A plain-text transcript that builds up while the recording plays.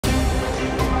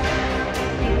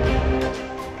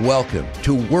Welcome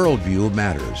to Worldview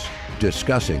Matters,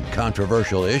 discussing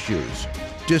controversial issues,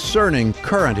 discerning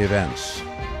current events,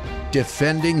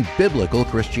 defending biblical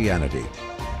Christianity.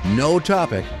 No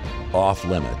topic off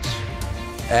limits.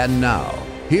 And now,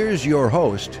 here's your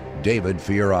host, David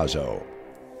Fiorazzo.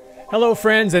 Hello,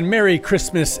 friends, and Merry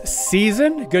Christmas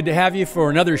season. Good to have you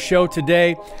for another show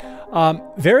today.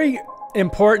 Very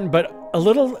important, but a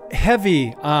little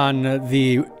heavy on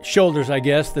the shoulders, I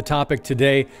guess, the topic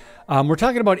today. We're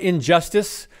talking about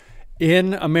injustice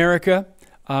in America.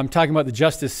 I'm talking about the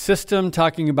justice system,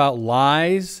 talking about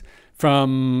lies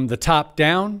from the top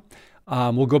down.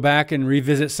 We'll go back and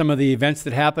revisit some of the events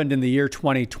that happened in the year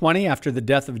 2020 after the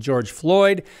death of George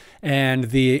Floyd and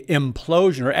the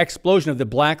implosion or explosion of the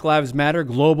Black Lives Matter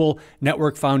Global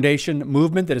Network Foundation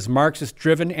movement that is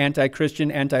Marxist-driven,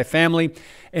 anti-Christian, anti-family,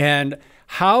 and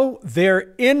how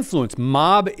their influence,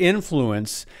 mob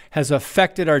influence, has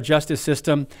affected our justice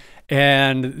system,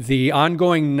 and the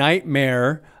ongoing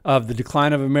nightmare of the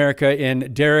decline of America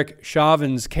in Derrick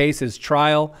Chauvin's case, his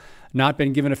trial, not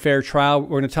been given a fair trial.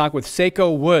 We're going to talk with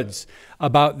Saiko Woods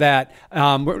about that.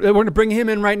 We're going to bring him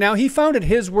in right now. He founded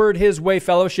His Word, His Way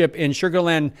Fellowship in Sugar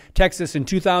Land, Texas in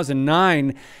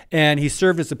 2009, and he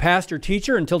served as a pastor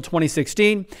teacher until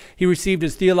 2016. He received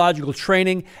his theological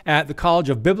training at the College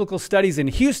of Biblical Studies in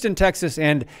Houston, Texas,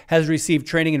 and has received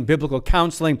training in biblical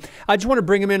counseling. I just want to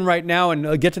bring him in right now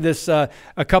and get to this a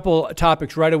couple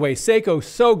topics right away. Saiko,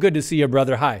 so good to see you,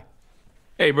 brother. Hi.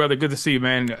 Hey, brother, good to see you,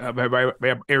 man.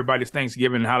 Everybody's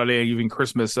Thanksgiving holiday, even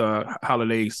Christmas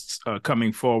holidays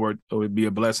coming forward. It would be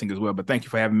a blessing as well. But thank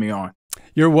you for having me on.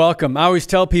 You're welcome. I always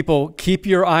tell people, keep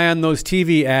your eye on those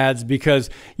TV ads because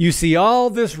you see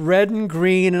all this red and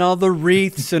green and all the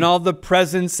wreaths and all the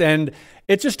presents, and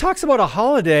it just talks about a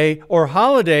holiday or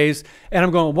holidays. And I'm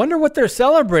going, wonder what they're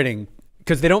celebrating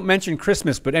because they don't mention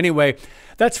Christmas. But anyway,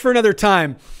 that's for another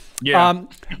time. Yeah.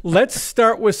 Let's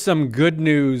start with some good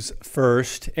news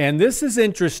first. And this is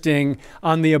interesting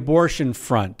on the abortion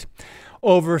front.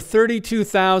 Over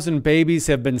 32,000 babies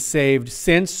have been saved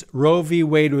since Roe v.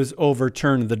 Wade was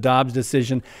overturned, the Dobbs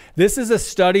decision. This is a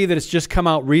study that has just come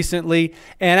out recently.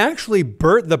 And actually,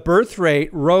 the birth rate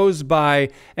rose by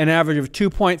an average of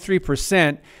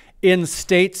 2.3% in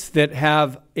states that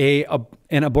have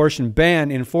an abortion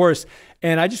ban in force.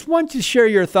 And I just want to share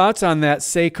your thoughts on that,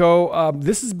 Saiko.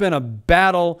 This has been a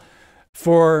battle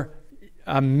for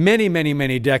many, many,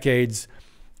 many decades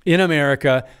in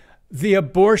America. The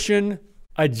abortion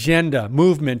agenda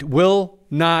movement will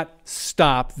not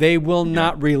stop. They will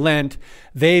not relent.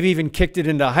 They've even kicked it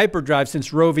into hyperdrive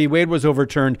since Roe v. Wade was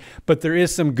overturned. But there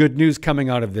is some good news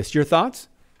coming out of this. Your thoughts?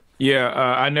 Yeah,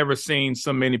 I never seen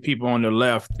so many people on the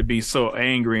left to be so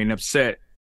angry and upset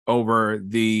over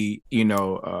the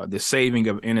saving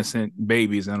of innocent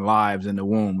babies and lives in the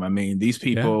womb. I mean, these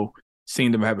people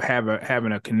seem to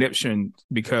having a conniption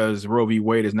because Roe v.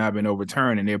 Wade has not been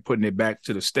overturned, and they're putting it back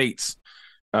to the states,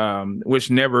 which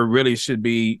never really should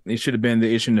be. It should have been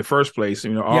the issue in the first place.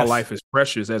 All life is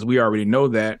precious, as we already know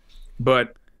that.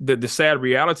 But the sad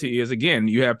reality is, again,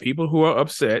 you have people who are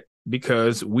upset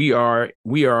because we are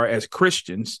as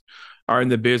Christians are in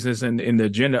the business and in the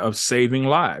agenda of saving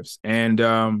lives. And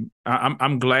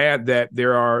I'm glad that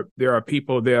there are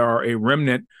people, there are a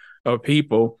remnant of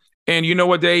people. And you know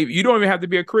what, Dave? You don't even have to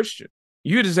be a Christian.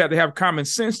 You just have to have common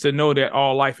sense to know that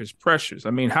all life is precious.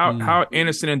 I mean, how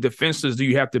innocent and defenseless do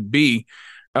you have to be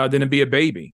than to be a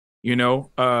baby?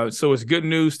 So it's good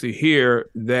news to hear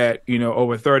that,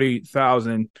 over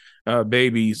 30,000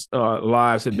 babies'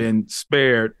 lives have been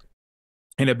spared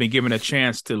and have been given a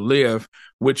chance to live,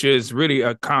 which is really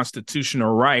a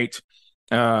constitutional right,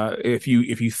 if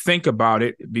you think about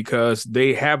it, because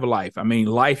they have life. I mean,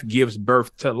 life gives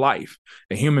birth to life.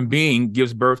 A human being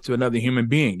gives birth to another human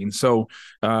being, and so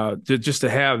just to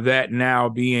have that now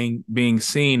being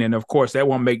seen, and of course that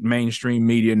won't make mainstream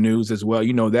media news as well.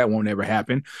 That won't ever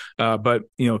happen. But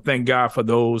thank God for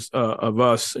those of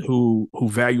us who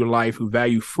value life, who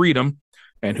value freedom,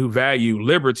 and who value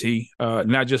liberty,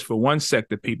 not just for one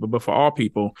sect of people, but for all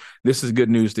people. This is good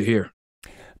news to hear.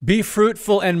 Be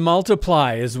fruitful and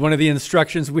multiply is one of the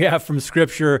instructions we have from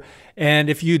Scripture. And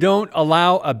if you don't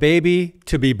allow a baby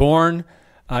to be born,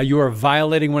 you are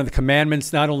violating one of the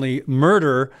commandments, not only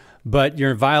murder, but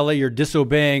you're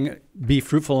disobeying, be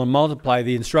fruitful and multiply,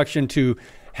 the instruction to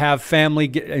have family,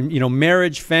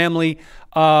 marriage, family.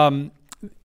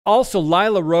 Also,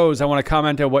 Lila Rose, I want to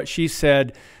comment on what she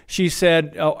said. She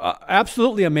said,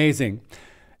 absolutely amazing.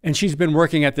 And she's been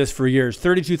working at this for years.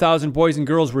 32,000 boys and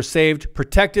girls were saved,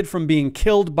 protected from being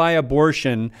killed by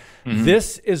abortion.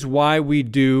 This is why we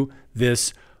do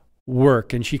this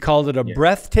work. And she called it a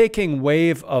breathtaking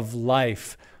wave of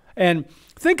life And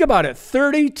think about it,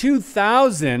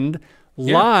 32,000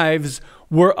 lives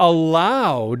were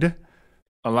allowed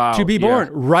to be born,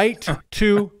 right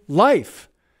to life.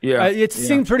 It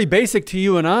seems pretty basic to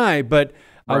you and I, but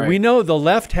we know the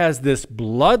left has this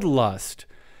bloodlust,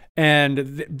 and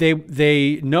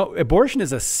they know abortion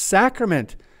is a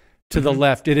sacrament to the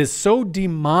left. It is so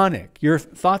demonic. Your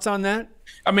thoughts on that?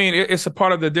 I mean, it's a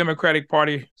part of the Democratic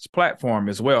Party's platform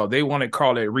as well. They want to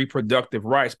call it reproductive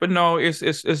rights, but no,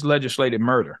 it's legislated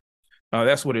murder.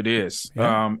 That's what it is.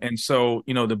 And so,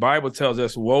 you know, the Bible tells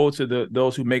us, woe to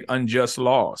those who make unjust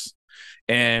laws.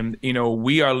 And, you know,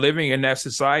 we are living in that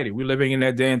society. We're living in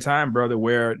that day and time, brother,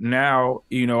 where now,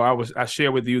 you know, I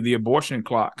shared with you the abortion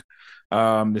clock.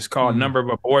 It's called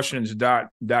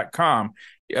numberofabortions.com.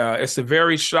 It's a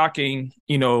very shocking,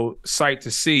 you know, sight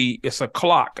to see. It's a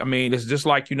clock. I mean, it's just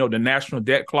like, you know, the national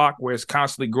debt clock where it's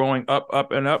constantly growing up,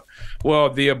 up and up. Well,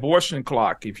 the abortion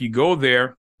clock, if you go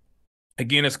there,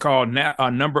 again, it's called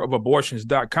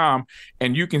numberofabortions.com.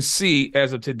 And you can see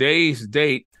as of today's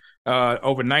date,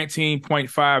 over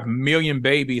 19.5 million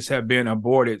babies have been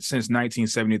aborted since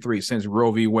 1973, since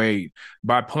Roe v. Wade.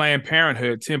 By Planned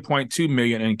Parenthood, 10.2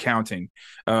 million and counting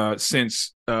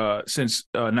since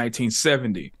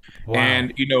 1970. Wow.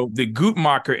 And, you know, the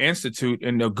Guttmacher Institute,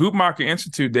 and the Guttmacher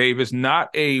Institute, Dave, is not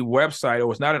a website,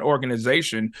 or it's not an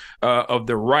organization of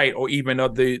the right or even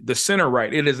of the center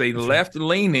right. It is a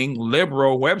left-leaning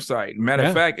liberal website. Matter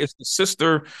of fact, it's the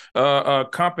sister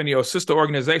company or sister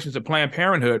organizations of Planned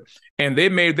Parenthood, and they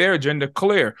made their agenda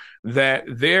clear that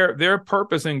their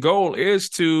purpose and goal is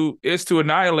to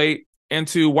annihilate and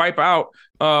to wipe out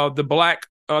the black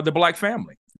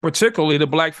family, particularly the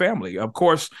black family. Of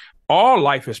course, all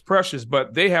life is precious,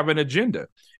 but they have an agenda.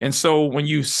 And so when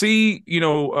you see, you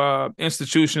know,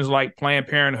 institutions like Planned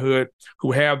Parenthood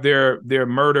who have their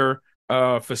murder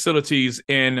facilities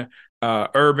in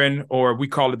urban, or we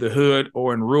call it the hood,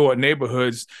 or in rural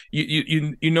neighborhoods,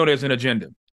 you know there's an agenda.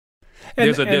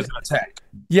 There's an attack.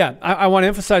 Yeah, I want to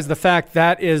emphasize the fact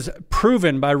that is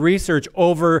proven by research.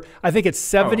 Over, I think it's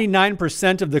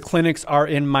 79% of the clinics are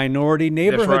in minority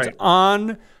neighborhoods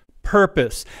on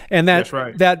purpose. And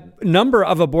that number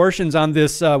of abortions on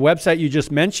this website you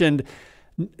just mentioned,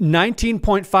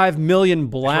 19.5 million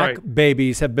black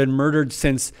babies have been murdered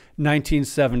since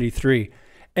 1973.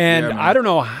 And I don't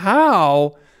know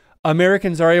how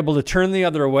Americans are able to turn the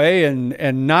other way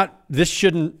and not, this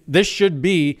should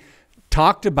be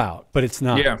talked about, but it's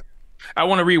not. Yeah. I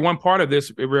want to read one part of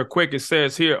this real quick. It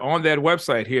says here on that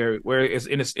website here, where it's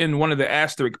in one of the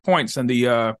asterisk points in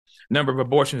the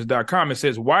numberofabortions.com, it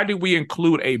says, why do we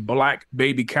include a black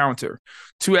baby counter?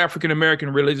 Two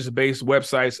African-American religious-based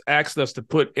websites asked us to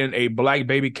put in a black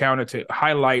baby counter to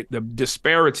highlight the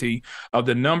disparity of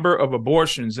the number of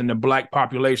abortions in the black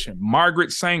population.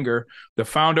 Margaret Sanger, the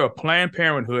founder of Planned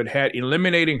Parenthood, had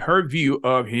eliminating her view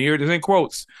of, here it is in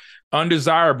quotes,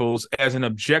 undesirables as an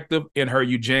objective in her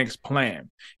eugenics plan.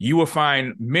 You will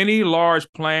find many large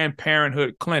Planned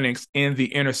Parenthood clinics in the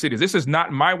inner cities. This is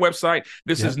not my website.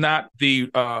 This is not the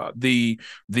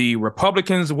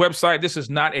Republicans' website. This is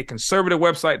not a conservative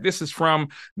website. This is from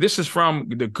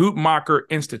the Guttmacher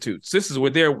Institutes. This is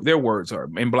what their words are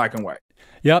in black and white.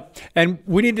 Yep. And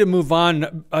we need to move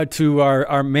on to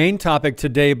our main topic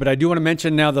today, but I do want to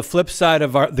mention now the flip side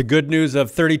of the good news of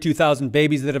 32,000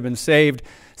 babies that have been saved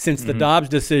since the Dobbs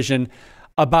decision.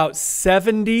 About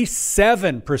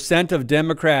 77% of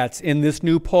Democrats in this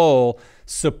new poll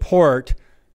support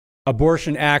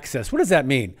abortion access. What does that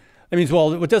mean? That means,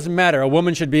 well, it doesn't matter. A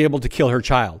woman should be able to kill her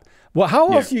child. Well,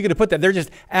 how else are you going to put that? They're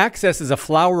just, access is a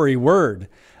flowery word.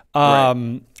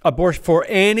 Abortion for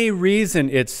any reason,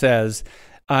 it says.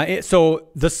 So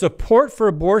the support for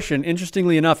abortion,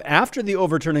 interestingly enough, after the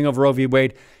overturning of Roe v.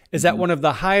 Wade, is at one of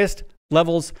the highest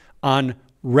levels on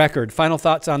record. Final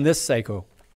thoughts on this, Saiko?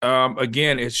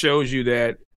 Again, it shows you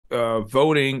that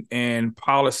voting and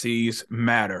policies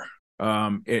matter.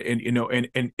 And you know,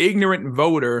 an ignorant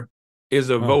voter is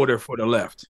a voter for the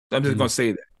left. I'm just going to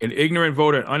say that. An ignorant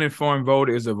voter, an uninformed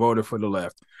voter is a voter for the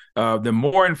left. The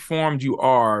more informed you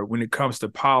are when it comes to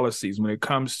policies, when it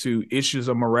comes to issues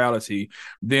of morality,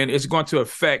 then it's going to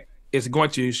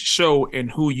show in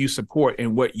who you support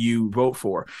and what you vote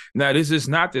for. Now, this is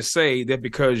not to say that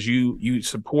because you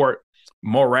support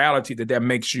morality that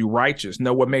makes you righteous.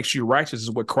 No, what makes you righteous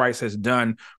is what Christ has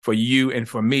done for you and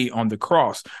for me on the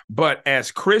cross. But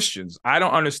as Christians, I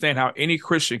don't understand how any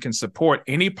Christian can support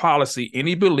any policy,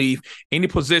 any belief, any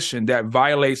position that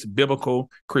violates biblical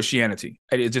Christianity.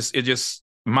 It's just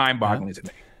mind-boggling to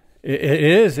me. It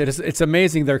is. It's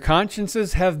amazing. Their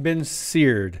consciences have been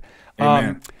seared.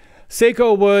 Amen.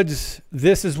 Saiko Woods,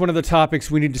 this is one of the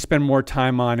topics we need to spend more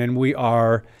time on, and we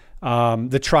are.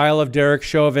 The trial of Derrick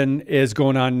Chauvin is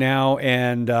going on now,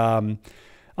 and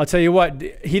I'll tell you what,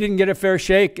 he didn't get a fair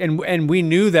shake, and we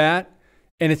knew that,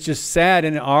 and it's just sad.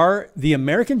 And the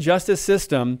American justice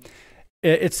system,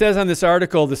 it says on this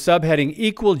article, the subheading,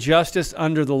 "Equal justice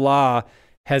under the law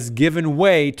has given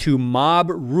way to mob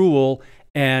rule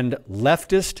and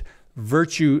leftist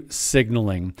virtue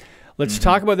signaling." Let's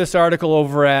talk about this article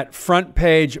over at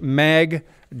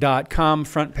frontpagemag.com,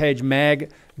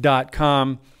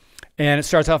 frontpagemag.com. And it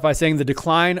starts off by saying the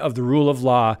decline of the rule of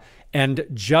law and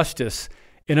justice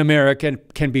in America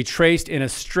can be traced in a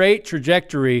straight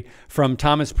trajectory from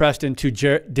Thomas Preston to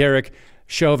Derrick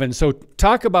Chauvin. So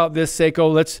talk about this,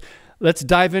 Saiko. Let's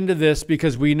dive into this,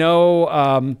 because we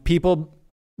know people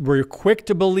were quick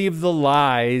to believe the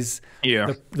lies,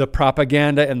 the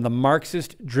propaganda, and the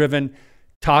Marxist-driven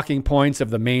talking points of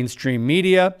the mainstream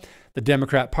media, the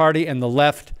Democrat Party, and the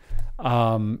left.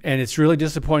 And it's really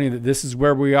disappointing that this is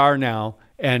where we are now.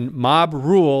 And mob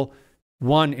rule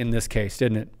won in this case,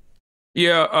 didn't it?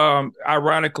 Yeah.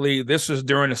 Ironically, this was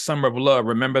during the Summer of Love.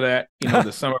 Remember that? You know,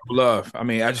 the Summer of Love. I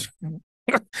mean, I just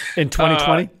in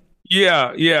 2020.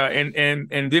 Yeah.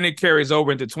 And then it carries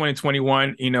over into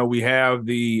 2021. You know, we have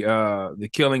the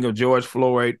killing of George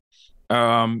Floyd.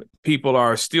 People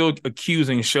are still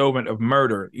accusing Chauvin of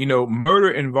murder. You know,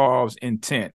 murder involves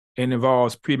intent. It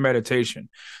involves premeditation.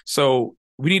 So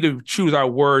we need to choose our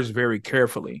words very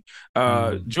carefully.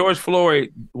 George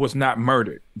Floyd was not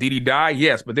murdered. Did he die?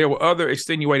 Yes, but there were other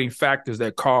extenuating factors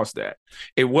that caused that.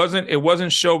 It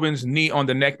wasn't Chauvin's knee on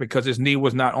the neck because his knee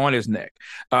was not on his neck.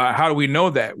 How do we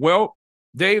know that? Well,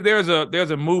 Dave, there's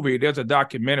a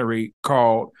documentary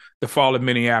called The Fall of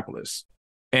Minneapolis.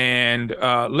 And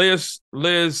Liz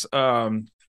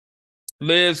Collins,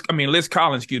 Liz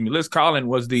Collins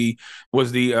was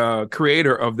the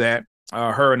creator of that,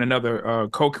 her and another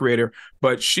co-creator,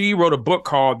 but she wrote a book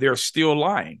called They're Still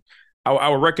Lying. I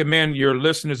would recommend your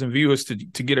listeners and viewers to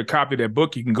get a copy of that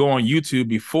book. You can go on YouTube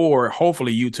before,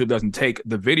 hopefully YouTube doesn't take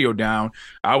the video down.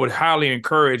 I would highly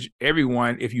encourage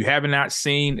everyone, if you have not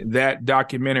seen that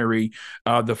documentary,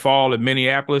 The Fall of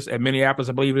Minneapolis, at Minneapolis,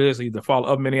 I believe it is, The Fall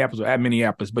of Minneapolis or at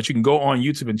Minneapolis, but you can go on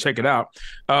YouTube and check it out.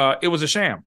 It was a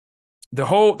sham. The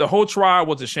whole trial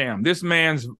was a sham. This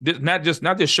man's not just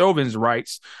Chauvin's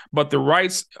rights, but the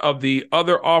rights of the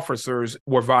other officers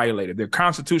were violated. Their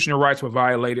constitutional rights were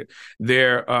violated.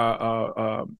 Their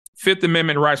Fifth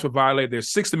Amendment rights were violated. Their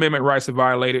Sixth Amendment rights were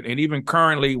violated. And even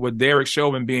currently, with Derrick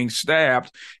Chauvin being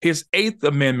stabbed, his Eighth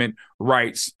Amendment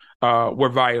rights were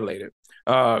violated.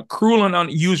 Cruel and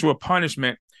unusual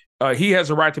punishment. He has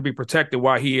a right to be protected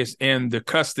while he is in the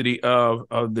custody of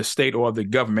the state or the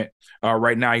government.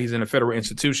 Right now, he's in a federal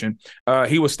institution.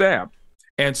 He was stabbed,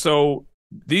 and so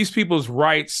these people's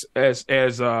rights as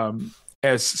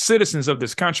citizens of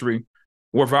this country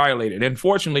were violated.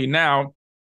 Unfortunately, now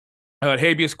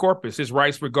habeas corpus, his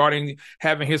rights regarding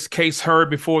having his case heard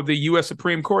before the U.S.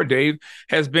 Supreme Court, Dave,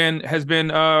 has been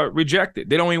rejected.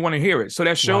 They don't even want to hear it. So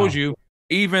that shows you.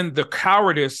 Even the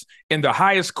cowardice in the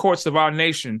highest courts of our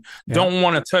nation don't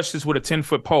want to touch this with a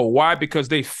 10-foot pole. Why? Because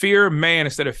they fear man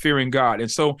instead of fearing God.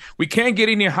 And so we can't get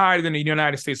any higher than the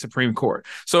United States Supreme Court.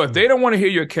 So if they don't want to hear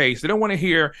your case, they don't want to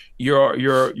hear your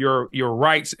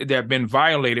rights that have been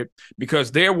violated,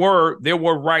 because there were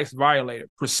rights violated.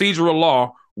 Procedural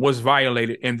law was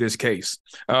violated in this case.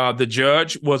 The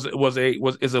judge is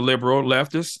a liberal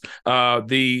leftist.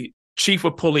 The chief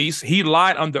of police, he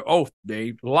lied under oath.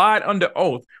 They lied under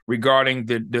oath regarding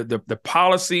the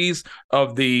policies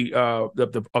of the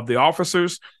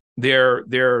officers,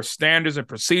 their standards and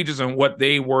procedures, and what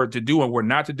they were to do and were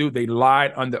not to do. They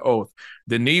lied under oath.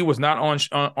 The knee was not on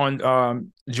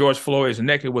George Floyd's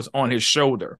neck; it was on his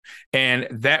shoulder, and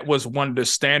that was one of the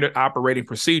standard operating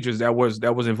procedures that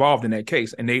was involved in that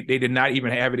case. And they did not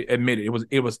even have it admitted.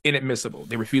 It was inadmissible.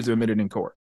 They refused to admit it in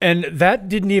court. And that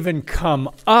didn't even come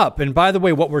up. And by the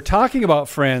way, what we're talking about,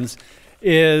 friends,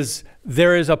 is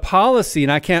there is a policy,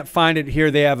 and I can't find it here.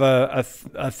 They have a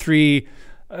three.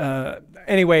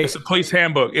 Anyway, it's a police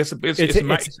handbook. It's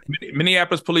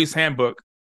Minneapolis Police Handbook.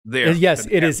 There. Yes,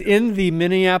 it is in the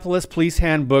Minneapolis Police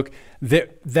Handbook.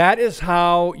 That is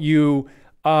how you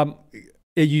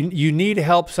need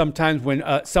help sometimes when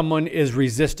someone is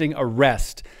resisting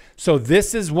arrest. So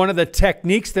this is one of the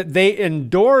techniques that they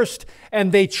endorsed,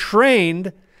 and they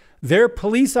trained their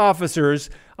police officers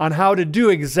on how to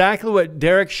do exactly what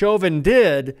Derrick Chauvin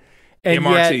did. And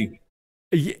MRT.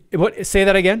 What? Say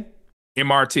that again.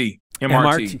 MRT.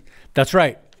 That's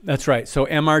right. That's right. So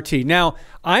MRT. Now,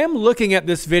 I am looking at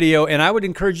this video, and I would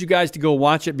encourage you guys to go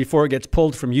watch it before it gets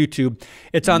pulled from YouTube.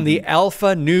 It's on the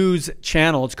Alpha News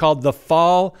channel. It's called The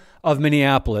Fall of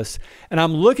Minneapolis. And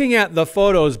I'm looking at the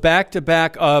photos back to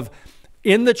back of,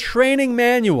 in the training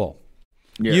manual,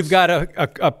 you've got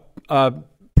a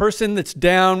person that's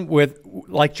down with,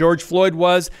 like George Floyd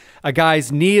was, a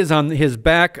guy's knee is on his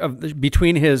back,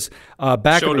 between his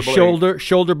back of his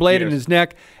shoulder blade and his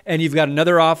neck, and you've got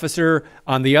another officer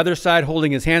on the other side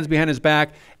holding his hands behind his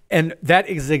back, and that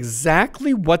is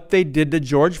exactly what they did to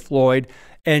George Floyd,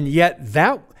 and yet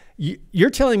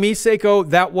you're telling me, Saiko,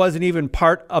 that wasn't even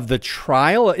part of the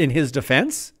trial in his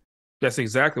defense? That's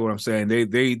exactly what I'm saying.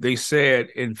 They said,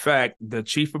 in fact, the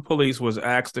chief of police was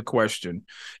asked the question,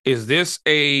 is this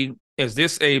a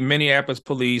Minneapolis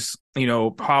police,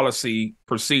 policy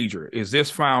procedure? Is this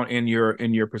found in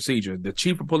your procedure? The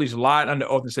chief of police lied under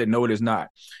oath and said, no, it is not.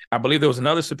 I believe there was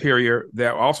another superior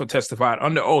that also testified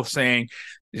under oath saying,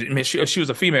 she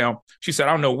was a female. She said,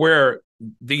 I don't know where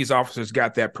these officers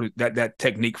got that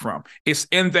technique from. It's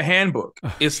in the handbook.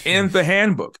 It's in the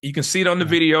handbook. You can see it on the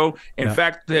video. In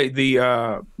fact,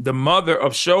 the mother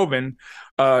of Chauvin,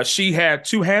 she had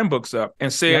 2 handbooks up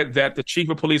and said that the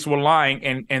chief of police were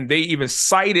lying, and they even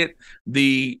cited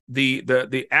the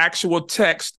actual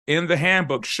text in the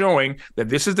handbook showing that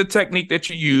this is the technique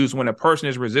that you use when a person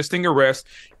is resisting arrest,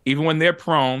 even when they're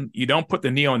prone. You don't put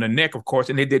the knee on the neck, of course,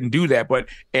 and they didn't do that, but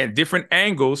at different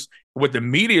angles. What the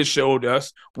media showed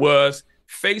us was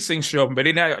facing Chauvin, but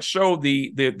they not show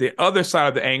the other side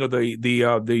of the angle,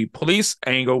 the police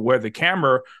angle where the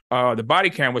camera, the body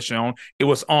cam was shown. It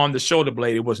was on the shoulder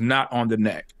blade. It was not on the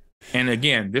neck. And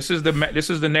again, this is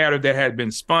the narrative that had been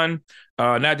spun,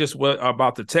 not just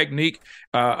about the technique,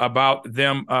 about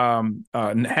them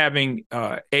having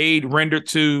aid rendered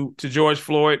to George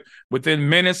Floyd. Within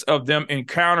minutes of them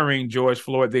encountering George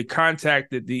Floyd, they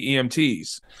contacted the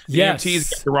EMTs. The EMTs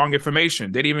got the wrong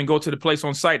information. They didn't even go to the place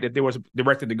on site that they were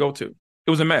directed to go to. It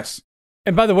was a mess.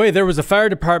 And by the way, there was a fire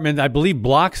department, I believe,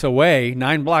 blocks away,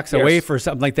 9 blocks away for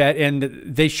something like that. And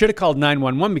they should have called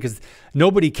 911 because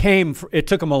nobody came. It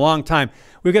took them a long time.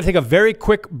 We've got to take a very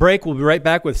quick break. We'll be right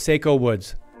back with Saiko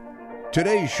Woods.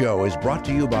 Today's show is brought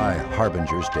to you by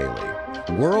Harbinger's Daily.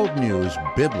 World news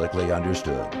biblically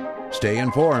understood. Stay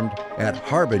informed at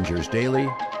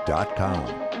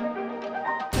harbingersdaily.com.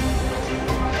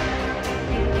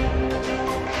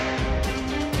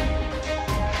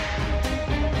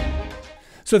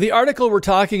 So the article we're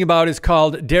talking about is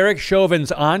called Derrick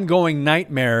Chauvin's Ongoing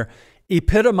Nightmare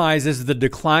Epitomizes the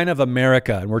Decline of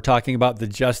America. And we're talking about the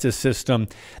justice system.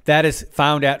 That is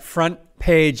found at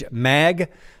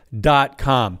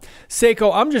frontpagemag.com.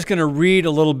 Saiko, I'm just going to read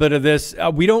a little bit of this.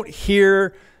 We don't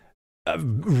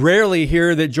rarely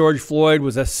hear that George Floyd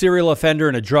was a serial offender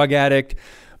and a drug addict,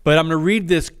 but I'm going to read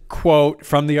this quote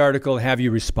from the article and have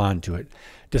you respond to it.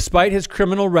 Despite his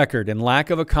criminal record and lack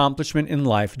of accomplishment in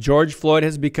life, George Floyd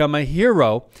has become a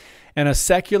hero and a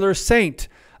secular saint,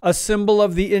 a symbol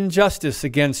of the injustice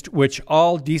against which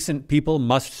all decent people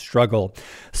must struggle.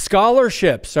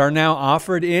 Scholarships are now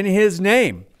offered in his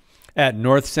name at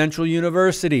North Central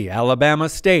University, Alabama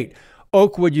State,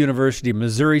 Oakwood University,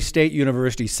 Missouri State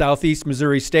University, Southeast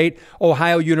Missouri State,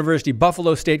 Ohio University,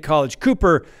 Buffalo State College,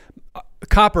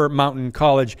 Copper Mountain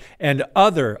College, and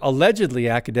other allegedly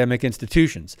academic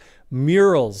institutions.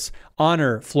 Murals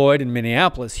honor Floyd in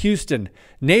Minneapolis, Houston,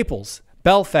 Naples,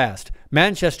 Belfast,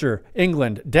 Manchester,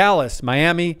 England, Dallas,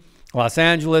 Miami, Los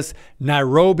Angeles,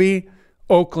 Nairobi,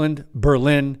 Oakland,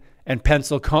 Berlin, and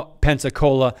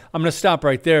Pensacola. I'm going to stop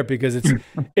right there because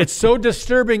it's so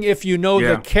disturbing if you know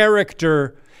the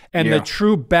character and the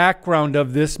true background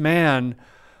of this man.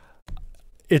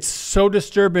 It's so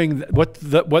disturbing what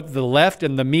the left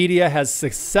and the media has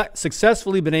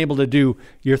successfully been able to do.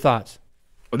 Your thoughts?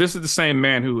 Well, this is the same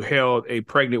man who held a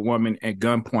pregnant woman at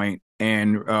gunpoint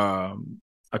and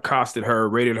accosted her,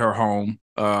 raided her home.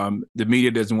 The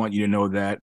media doesn't want you to know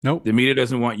that. Nope. The media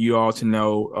doesn't want you all to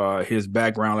know his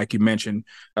background, like you mentioned.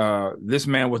 This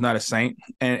man was not a saint,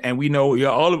 and we know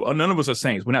none of us are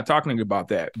saints. We're not talking about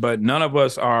that, but none of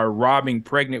us are robbing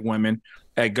pregnant women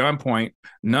at gunpoint.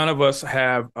 None of us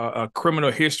have a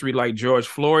criminal history like George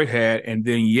Floyd had, and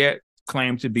then yet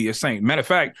claim to be a saint. Matter of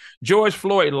fact, George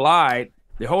Floyd lied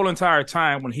the whole entire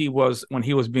time when he was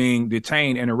being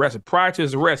detained and arrested. Prior to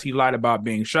his arrest, he lied about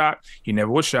being shot. He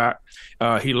never was shot.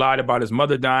 He lied about his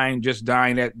mother dying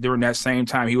during that same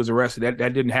time he was arrested.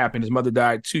 That didn't happen. His mother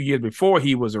died 2 years before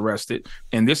he was arrested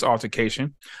in this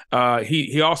altercation.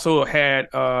 He also had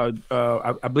I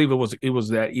believe it was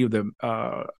that either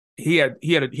he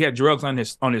had drugs on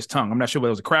his tongue. I'm not sure whether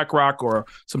it was a crack rock or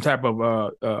some type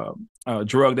of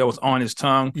drug that was on his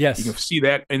tongue. Yes, you can see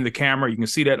that in the camera. You can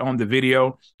see that on the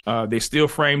video. They still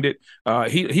framed it.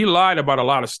 He lied about a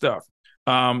lot of stuff.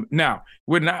 Now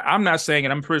I'm not saying,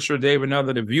 and I'm pretty sure Dave and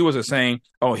other the viewers are saying,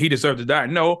 oh, he deserved to die.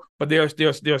 No, but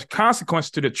there's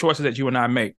consequences to the choices that you and I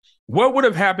make. What would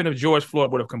have happened if George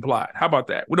Floyd would have complied? How about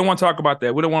that? We don't want to talk about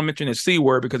that. We don't want to mention the C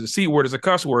word, because the C word is a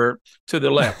cuss word to the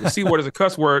left. The C word is a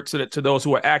cuss word to those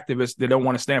who are activists that don't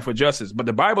want to stand for justice. But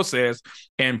the Bible says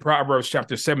in Proverbs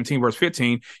chapter 17, verse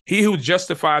 15, he who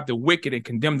justified the wicked and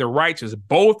condemned the righteous,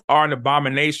 both are an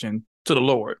abomination to the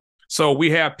Lord. So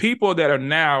we have people that are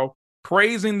now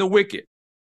praising the wicked,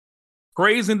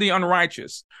 praising the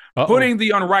unrighteous, putting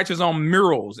the unrighteous on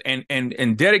murals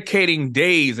and dedicating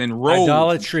days and roads.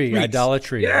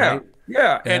 Idolatry. Yeah. Right?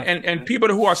 Yeah. And people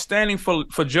who are standing for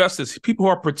justice, people who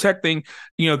are protecting,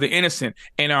 the innocent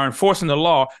and are enforcing the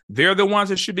law, they're the ones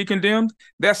that should be condemned.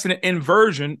 That's an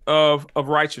inversion of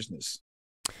righteousness.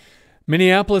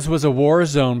 Minneapolis was a war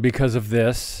zone because of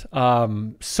this.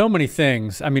 So many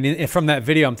things. I mean, from that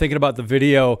video, I'm thinking about the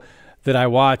video that I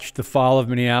watched, The Fall of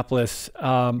Minneapolis.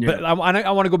 But I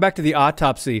want to go back to the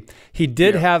autopsy. He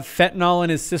did have fentanyl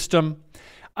in his system.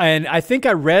 And I think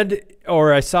I read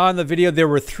or I saw in the video there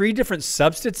were 3 different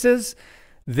substances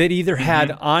that either had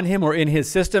on him or in his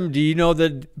system. Do you know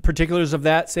the particulars of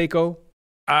that, Saiko?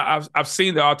 I've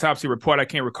seen the autopsy report. I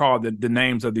can't recall the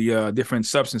names of the different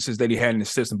substances that he had in his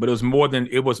system, but it was more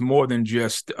than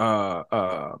just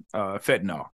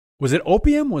fentanyl. Was it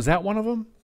opium? Was that one of them?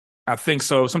 I think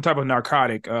so, some type of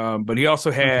narcotic. But he also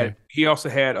had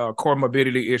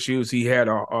comorbidity issues. He had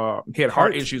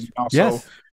heart issues. Also,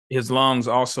 his lungs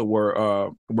also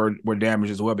were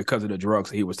damaged as well because of the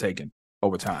drugs that he was taking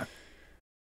over time.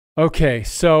 Okay,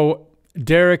 so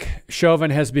Derrick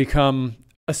Chauvin has become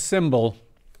a symbol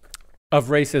of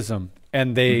racism,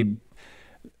 and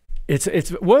it's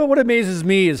what amazes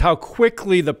me is how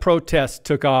quickly the protests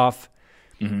took off.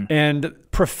 And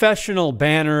professional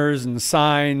banners and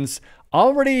signs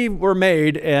already were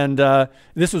made, and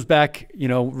this was back,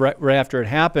 right after it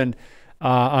happened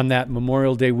on that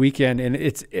Memorial Day weekend.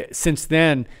 And since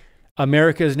then,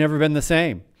 America has never been the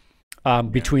same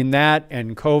between that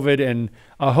and COVID and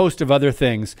a host of other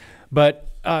things. But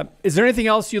is there anything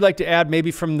else you'd like to add, maybe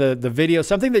from the video,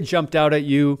 something that jumped out at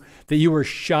you that you were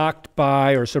shocked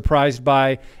by or surprised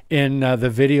by in the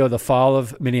video, The Fall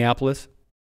of Minneapolis?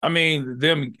 I mean,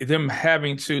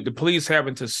 the police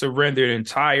having to surrender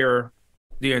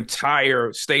the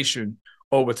entire station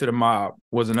over to the mob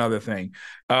was another thing.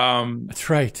 That's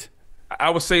right.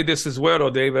 I would say this as well, though,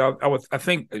 David. I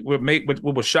think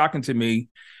what was shocking to me,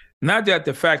 not that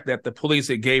the fact that the police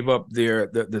had gave up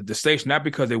the station, not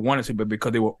because they wanted to, but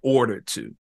because they were ordered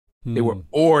to. They were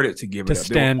ordered to give it up.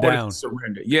 Stand down. To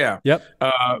surrender. Yeah. Yep.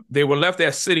 They were left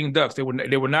as sitting ducks. They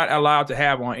were not allowed to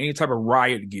have on any type of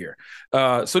riot gear.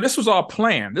 So this was all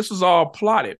planned. This was all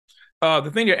plotted.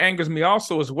 The thing that angers me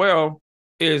also as well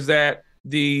is that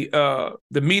the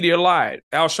media lied.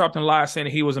 Al Sharpton lied, saying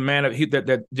that he was a man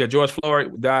that George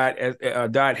Floyd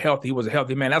died healthy. He was a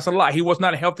healthy man. That's a lie. He was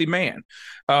not a healthy man.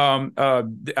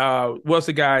 What's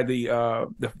the guy?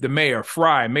 The mayor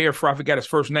Fry. Mayor Fry. I forgot his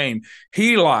first name.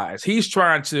 He lies. He's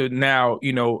trying to now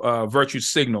virtue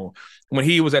signal when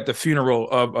he was at the funeral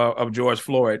of George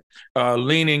Floyd,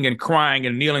 leaning and crying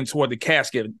and kneeling toward the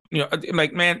casket.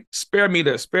 Like, man, spare me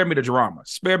the drama.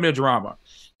 Spare me the drama.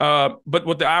 But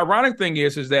what the ironic thing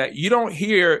is that you don't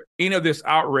hear any of this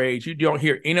outrage. You don't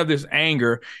hear any of this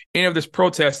anger, any of this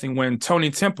protesting when Tony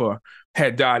Tempa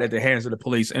had died at the hands of the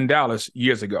police in Dallas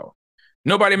years ago.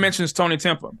 Nobody mentions Tony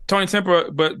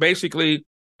Tempa. But basically,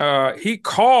 he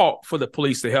called for the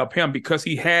police to help him because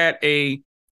he had a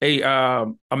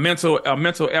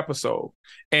mental episode,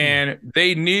 and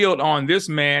they kneeled on this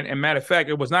man. And matter of fact,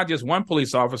 it was not just one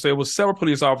police officer; it was several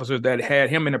police officers that had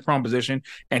him in a prone position,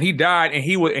 and he died. And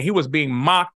he was being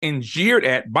mocked and jeered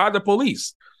at by the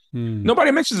police.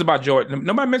 Nobody mentions about George.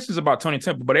 Nobody mentions about Tony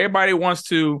Tempa, but everybody wants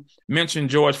to mention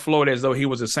George Floyd as though he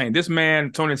was a saint. This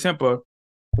man, Tony Tempa,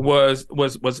 was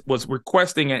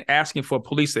requesting and asking for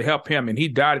police to help him, and he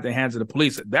died at the hands of the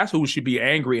police. That's who we should be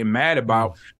angry and mad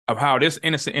about, of how this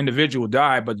innocent individual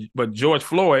died. But George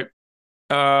Floyd,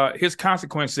 his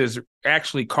consequences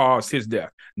actually caused his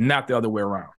death, not the other way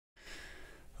around.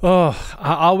 Oh,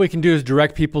 all we can do is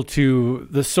direct people to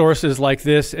the sources like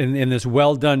this in this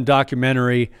well-done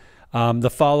documentary,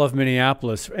 The Fall of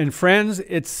Minneapolis. And friends,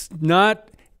 it's not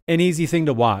an easy thing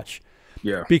to watch.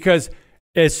 Yeah. Because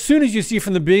as soon as you see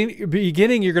from the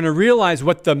beginning, you're going to realize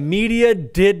what the media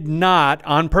did not,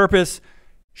 on purpose,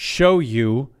 show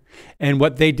you. and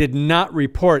what they did not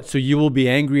report. So you will be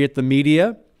angry at the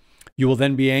media. You will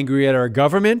then be angry at our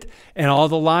government and all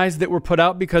the lies that were put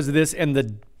out because of this, and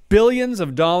the billions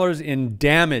of dollars in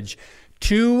damage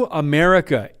to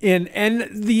America in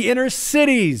the inner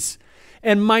cities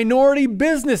and minority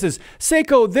businesses.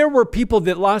 Saiko, there were people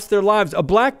that lost their lives. A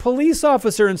black police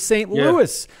officer in St.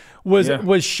 Louis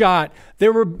was shot.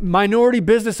 There were minority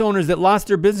business owners that lost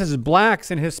their businesses,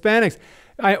 blacks and Hispanics.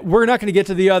 We're not going to get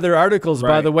to the other articles,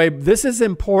 by the way. This is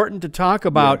important to talk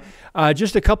about.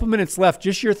 Just a couple minutes left.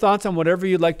 Just your thoughts on whatever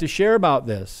you'd like to share about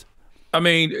this. I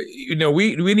mean, you know,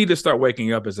 we need to start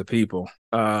waking up as a people,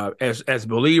 as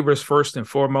believers first and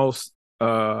foremost.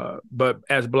 But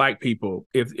as Black people,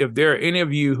 if there are any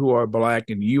of you who are Black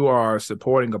and you are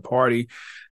supporting a party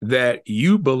that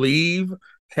you believe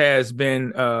has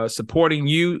been supporting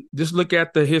you, just look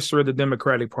at the history of the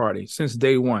Democratic Party since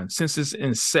day one, since its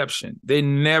inception. They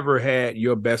never had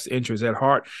your best interests at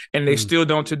heart, and they still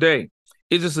don't today.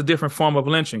 It's just a different form of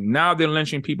lynching. Now they're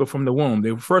lynching people from the womb.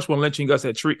 They first were lynching us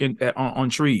on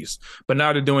trees, but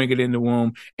now they're doing it in the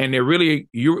womb. And they're really,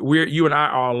 you and I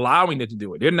are allowing them to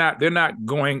do it. They're not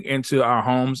going into our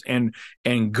homes and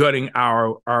gutting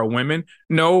our women.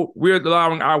 No, we're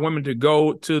allowing our women to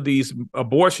go to these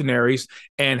abortionaries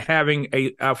and having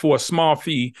for a small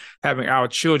fee, having our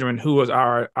children, who is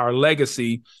our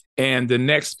legacy, and the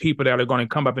next people that are going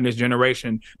to come up in this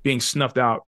generation being snuffed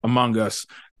out among us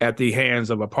at the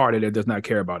hands of a party that does not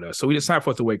care about us. So it's time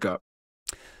for us to wake up.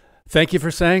 Thank you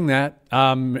for saying that.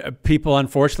 People,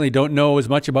 unfortunately, don't know as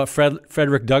much about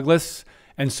Frederick Douglass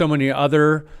and so many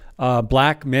other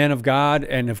Black men of God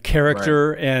and of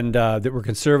character, and that were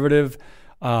conservative,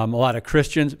 a lot of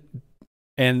Christians.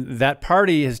 And that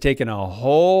party has taken a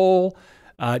whole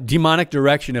demonic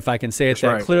direction, if I can say it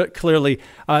clearly.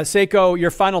 Saiko,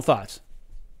 your final thoughts.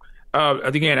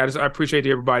 Again, I appreciate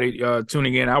everybody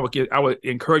tuning in. I would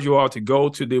encourage you all to go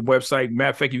to the website.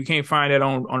 Matter of fact, if you can't find that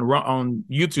on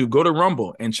YouTube, go to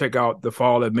Rumble and check out The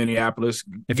Fall of Minneapolis.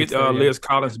 Get Liz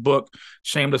Collins' book,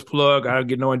 Shameless Plug. I don't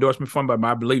get no endorsement from, but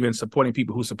I believe in supporting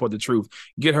people who support the truth.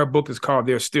 Get her book. It's called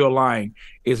They're Still Lying.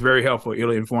 It's very helpful.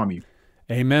 It'll inform you.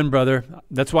 Amen, brother.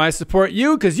 That's why I support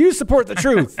you, because you support the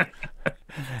truth.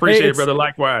 Appreciate it, brother.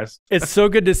 Likewise. It's so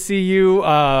good to see you.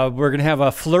 We're going to have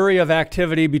a flurry of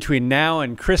activity between now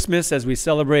and Christmas as we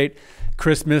celebrate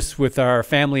Christmas with our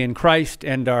family in Christ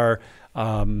and our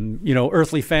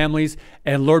earthly families.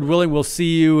 And Lord willing, we'll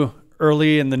see you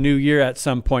early in the new year at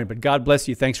some point. But God bless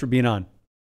you. Thanks for being on.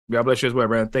 God bless you as well,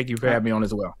 brother. Thank you for having me on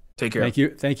as well. Take care.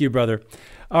 Thank you, brother.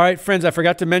 All right, friends, I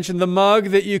forgot to mention the mug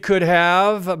that you could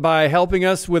have by helping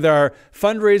us with our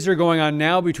fundraiser going on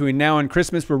now. Between now and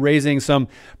Christmas, we're raising some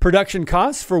production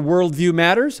costs for Worldview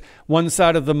Matters. One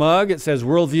side of the mug, it says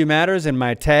Worldview Matters, and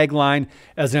my tagline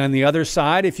is on the other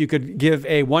side. If you could give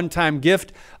a one-time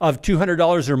gift of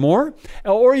 $200 or more,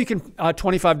 or you can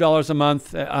 $25 a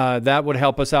month, that would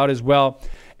help us out as well.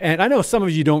 And I know some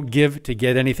of you don't give to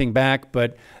get anything back,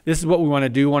 but this is what we want to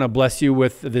do. We want to bless you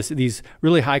with these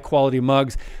really high-quality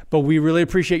mugs. But we really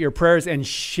appreciate your prayers, and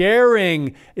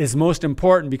sharing is most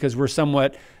important because we're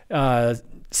somewhat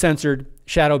censored,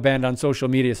 shadow banned on social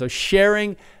media. So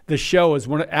sharing the show is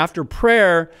after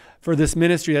prayer for this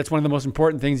ministry, that's one of the most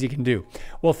important things you can do.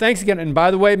 Well, thanks again. And by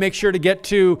the way, make sure to get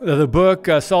to the book,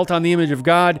 Salt on the Image of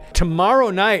God, tomorrow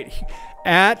night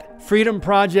at Freedom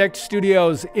Project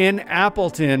Studios in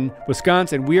Appleton,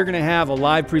 Wisconsin. We are going to have a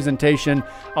live presentation.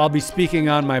 I'll be speaking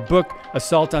on my book,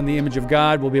 Assault on the Image of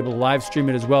God. We'll be able to live stream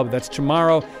it as well, but that's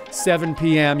tomorrow, 7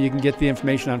 p.m. You can get the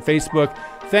information on Facebook.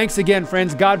 Thanks again,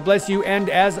 friends. God bless you. And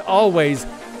as always,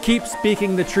 keep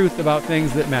speaking the truth about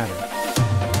things that matter.